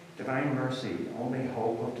 Divine mercy, only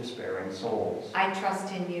hope of despairing souls. I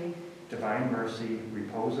trust in you. Divine mercy,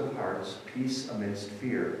 repose of hearts, peace amidst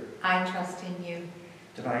fear. I trust in you.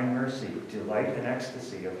 Divine mercy, delight and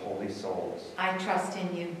ecstasy of holy souls. I trust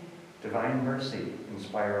in you. Divine mercy,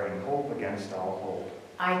 inspiring hope against all hope.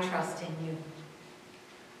 I trust in you.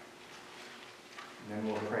 And then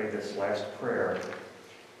we'll pray this last prayer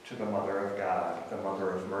to the Mother of God, the Mother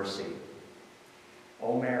of Mercy.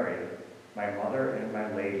 O Mary, my Mother and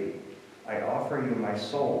my Lady, I offer you my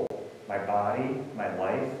soul, my body, my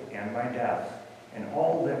life, and my death, and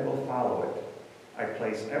all that will follow it. I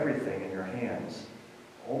place everything in your hands.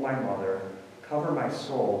 O my Mother, cover my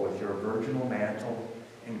soul with your virginal mantle,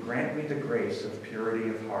 and grant me the grace of purity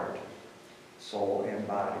of heart, soul, and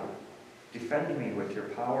body. Defend me with your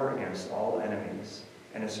power against all enemies,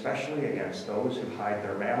 and especially against those who hide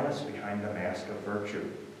their malice behind the mask of virtue.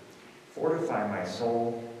 Fortify my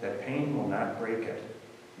soul, that pain will not break it.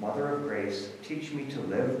 Mother of grace, teach me to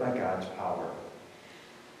live by God's power.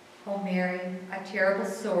 O Mary, a terrible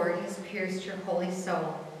sword has pierced your holy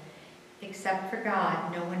soul. Except for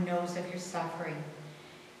God, no one knows of your suffering.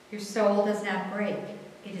 Your soul does not break,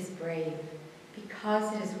 it is brave,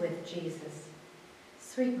 because it is with Jesus.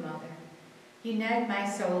 Sweet Mother, unite my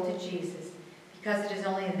soul to Jesus, because it is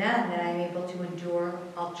only then that I am able to endure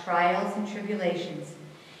all trials and tribulations,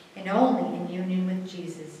 and only in union with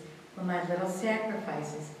Jesus will my little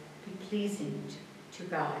sacrifices be pleasing to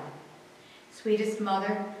God. Sweetest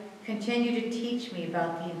Mother, continue to teach me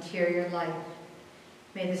about the interior life.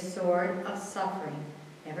 May the sword of suffering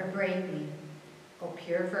never break me. O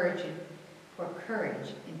pure Virgin, pour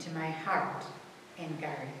courage into my heart and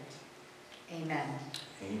guard it. Amen.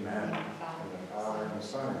 Amen. In the And the Father, and the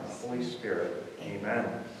Son, and the Holy Spirit. Amen.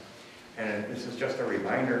 And this is just a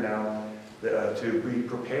reminder now to be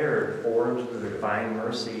prepared for the Divine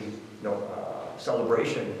Mercy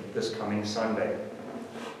celebration this coming Sunday.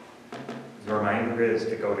 The reminder is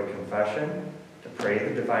to go to confession, to pray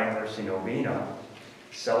the Divine Mercy Novena,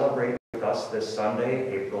 celebrate with us this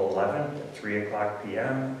Sunday, April 11th at 3 o'clock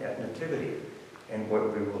p.m. at Nativity. And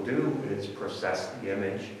what we will do is process the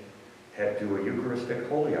image, do a Eucharistic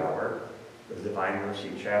Holy Hour, the Divine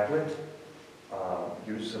Mercy Chaplet,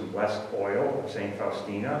 use some blessed oil of St.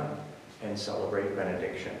 Faustina, and celebrate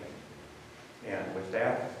benediction. And with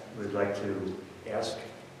that, we'd like to ask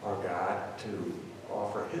our God to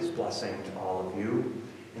offer his blessing to all of you.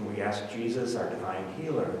 And we ask Jesus, our divine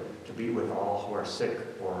healer, to be with all who are sick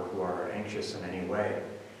or who are anxious in any way.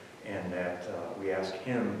 And that we ask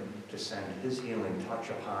him to send his healing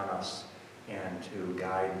touch upon us and to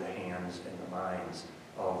guide the hands and the minds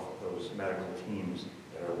of those medical teams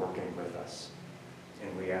that are working with us.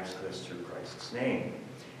 And we ask this through Christ's name.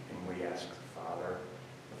 And we ask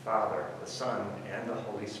the Father, the Son, and the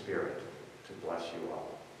Holy Spirit to bless you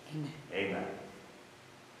all. Amen.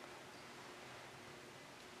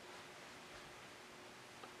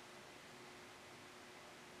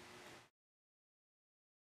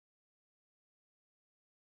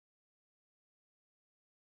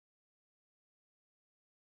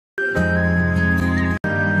 Amen.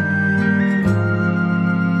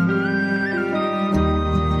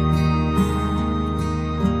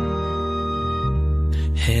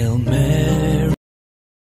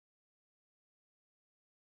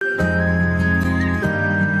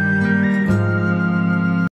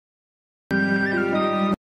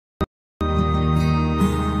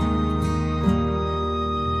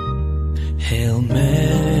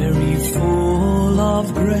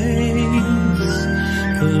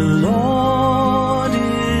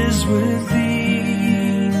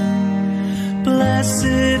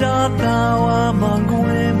 Blessed art thou among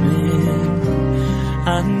women,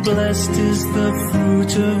 and blessed is the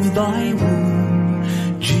fruit of thy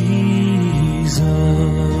womb, Jesus.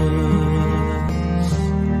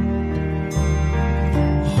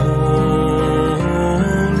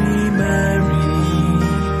 Holy Mary,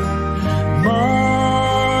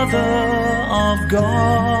 Mother of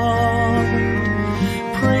God,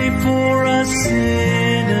 pray for us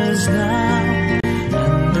sinners now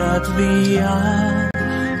and at the hour